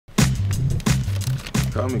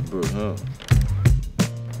Comic book, huh?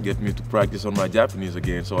 Get me to practice on my Japanese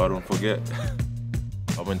again so I don't forget.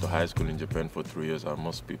 I went to high school in Japan for 3 years, as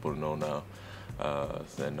most people know now.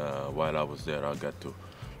 While I was there, I got to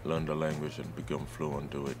learn the language and become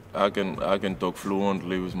fluent to it. I can talk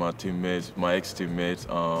fluently with my teammates, my ex-teammates,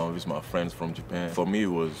 with my friends from Japan. For me,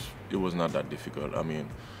 it was not that difficult. I mean,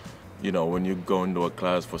 you know, when you go into a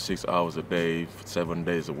class for 6 hours a day, 7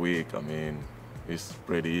 days a week, I mean, it's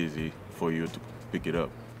pretty easy for you to pick it up.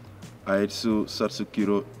 Aitsu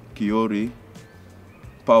Satsukiro Kiyori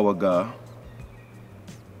Pawaga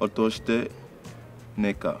Otoshite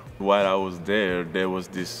Neka. While I was there was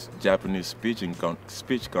this Japanese speech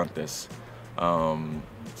contest.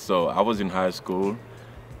 So I was in high school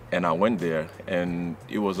and I went there, and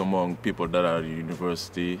it was among people that are at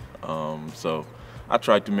university. So I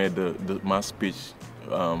tried to make my speech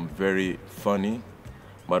very funny,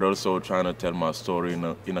 but also trying to tell my story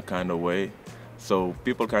in a kind of way. So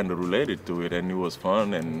people kind of related to it, and it was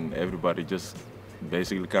fun, and everybody just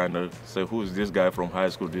basically kind of say, who's this guy from high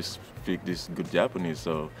school just speak this good Japanese?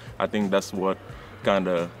 So I think that's what kind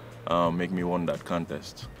of make me won that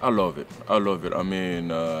contest. I love it. I mean,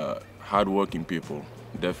 hardworking people.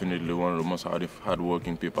 Definitely one of the most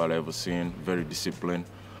hardworking people I've ever seen. Very disciplined.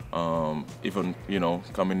 Even, you know,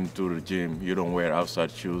 coming into the gym, you don't wear outside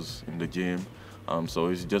shoes in the gym. So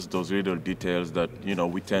it's just those little details that, you know,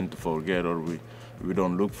 we tend to forget or we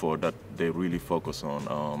don't look for, that they really focus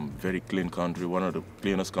on. Very clean country, one of the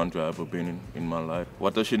cleanest country I've ever been in my life.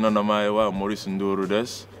 Watashi no namae wa Maurice Ndour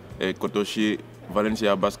desu. Kotoshi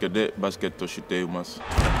Valencia Basket de basket to shite imasu.